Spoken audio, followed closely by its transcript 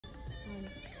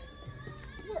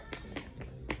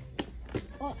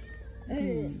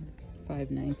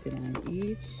$5.99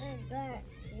 each.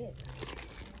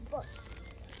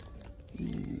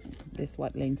 This,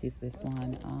 what length is this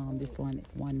one? This one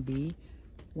 1B.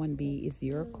 1B is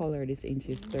your color. This inch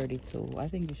is 32. I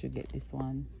think you should get this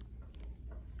one.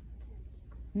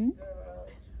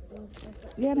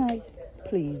 Yeah, no,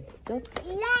 please, just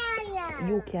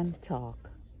you can talk,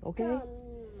 okay?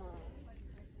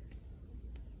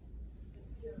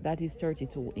 That is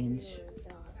 32 inch.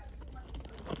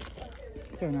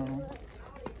 Turn around.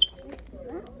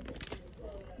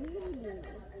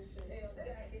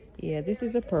 Yeah, this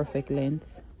is a perfect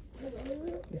length.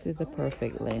 This is the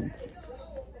perfect length.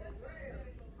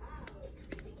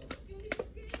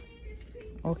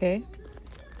 Okay.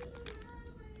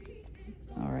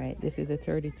 All right, this is a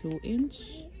 32 inch.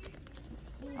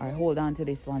 All right, hold on to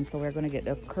this one. So we're gonna get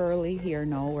the curly here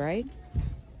now, right?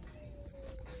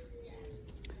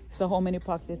 So how many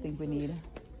packs do you think we need?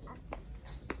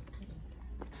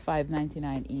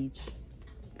 $5.99 each.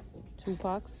 2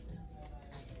 packs?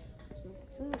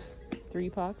 3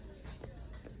 packs?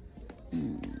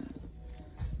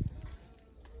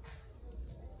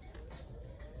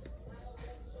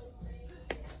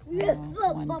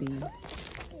 1B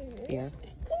here.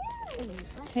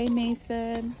 Hey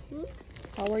Mason,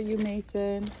 how are you,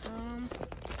 Mason?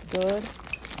 Good.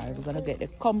 All right, we're gonna get the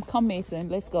come Mason,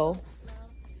 let's go.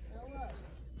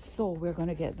 So we're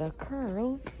gonna get the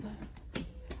curls.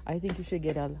 I think you should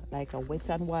get a like a wet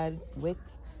and wild wet.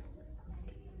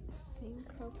 Same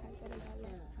curl pack that I got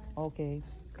last time. Okay.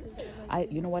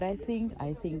 You know what I think?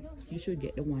 I think you should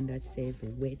get the one that says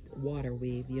wet water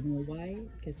wave. You know why?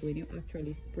 Because when you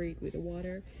actually spray it with the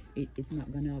water, it's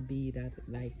not gonna be that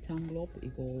like tangle up.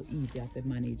 It go easier to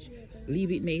manage.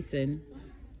 Leave it, Mason.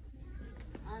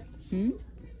 Yeah,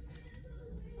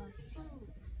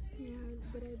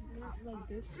 but I not like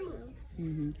this curl.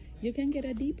 You can get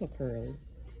a deeper curl.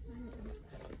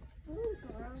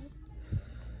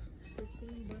 The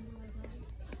same bundle I got.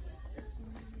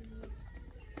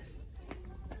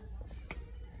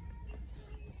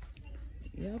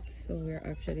 Yep, so we're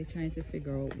actually trying to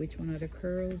figure out which one of the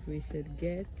curls we should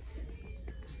get.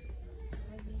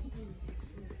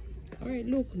 All right,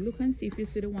 look and see if you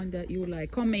see the one that you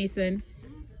like. Come, Mason.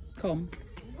 Come.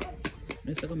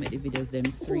 Let's go make the videos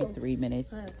them 3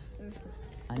 minutes.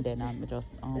 And then I'm just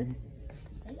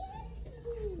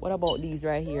what about these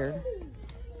right here?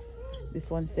 This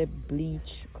one said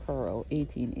bleach curl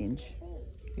 18 inch.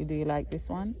 Do you like this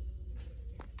one?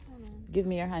 Give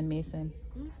me your hand, Mason.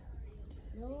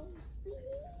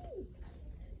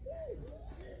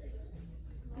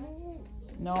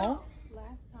 No?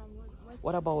 Last time,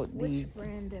 What about which these?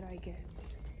 brand did I get?